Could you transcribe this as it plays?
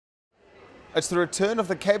It's the return of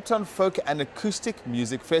the Cape Town Folk and Acoustic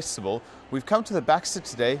Music Festival. We've come to the Baxter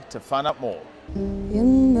today to find out more.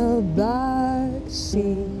 In the back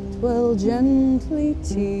seat, well gently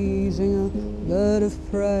teasing a bird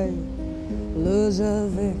of prey, lures a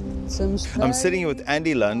victim's prey. I'm sitting here with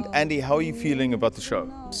Andy Lund. Andy, how are you feeling about the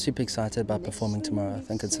show? Super excited about performing tomorrow. I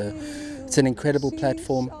think it's an incredible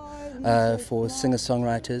platform for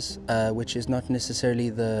singer-songwriters, which is not necessarily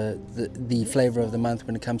the flavour of the month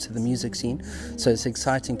when it comes to the music scene. So it's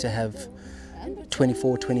exciting to have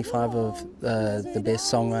 24, 25 of the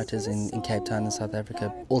best songwriters in Cape Town and South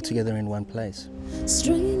Africa all together in one place.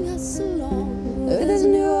 Stringing us along with his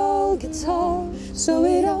new old guitar, so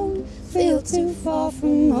we don't feel too far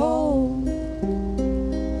from home.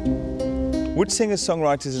 Which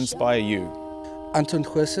singer-songwriters inspire you? Anton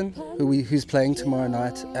Goosen, who's playing tomorrow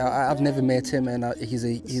night. I've never met him, and he's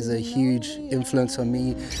a huge influence on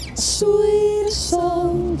me. Sweet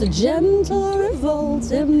soul, the gentle revolt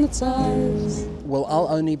hypnotized. Well, I'll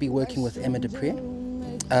only be working with Emma Dupree.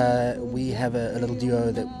 We have a little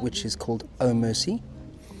duo which is called Oh Mercy.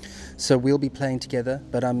 So we'll be playing together,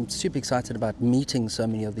 but I'm super excited about meeting so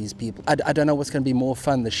many of these people. I don't know what's going to be more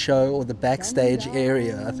fun, the show or the backstage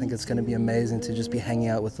area. I think it's going to be amazing to just be hanging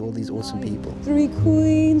out with all these awesome people. 3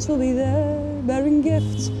 queens will be there, bearing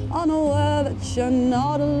gifts, unaware that you're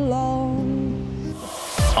not alone.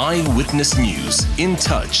 Eyewitness News, in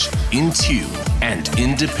touch, in tune, and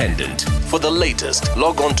independent. For the latest,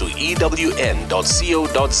 log on to ewn.co.za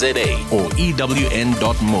or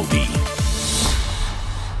ewn.mobi.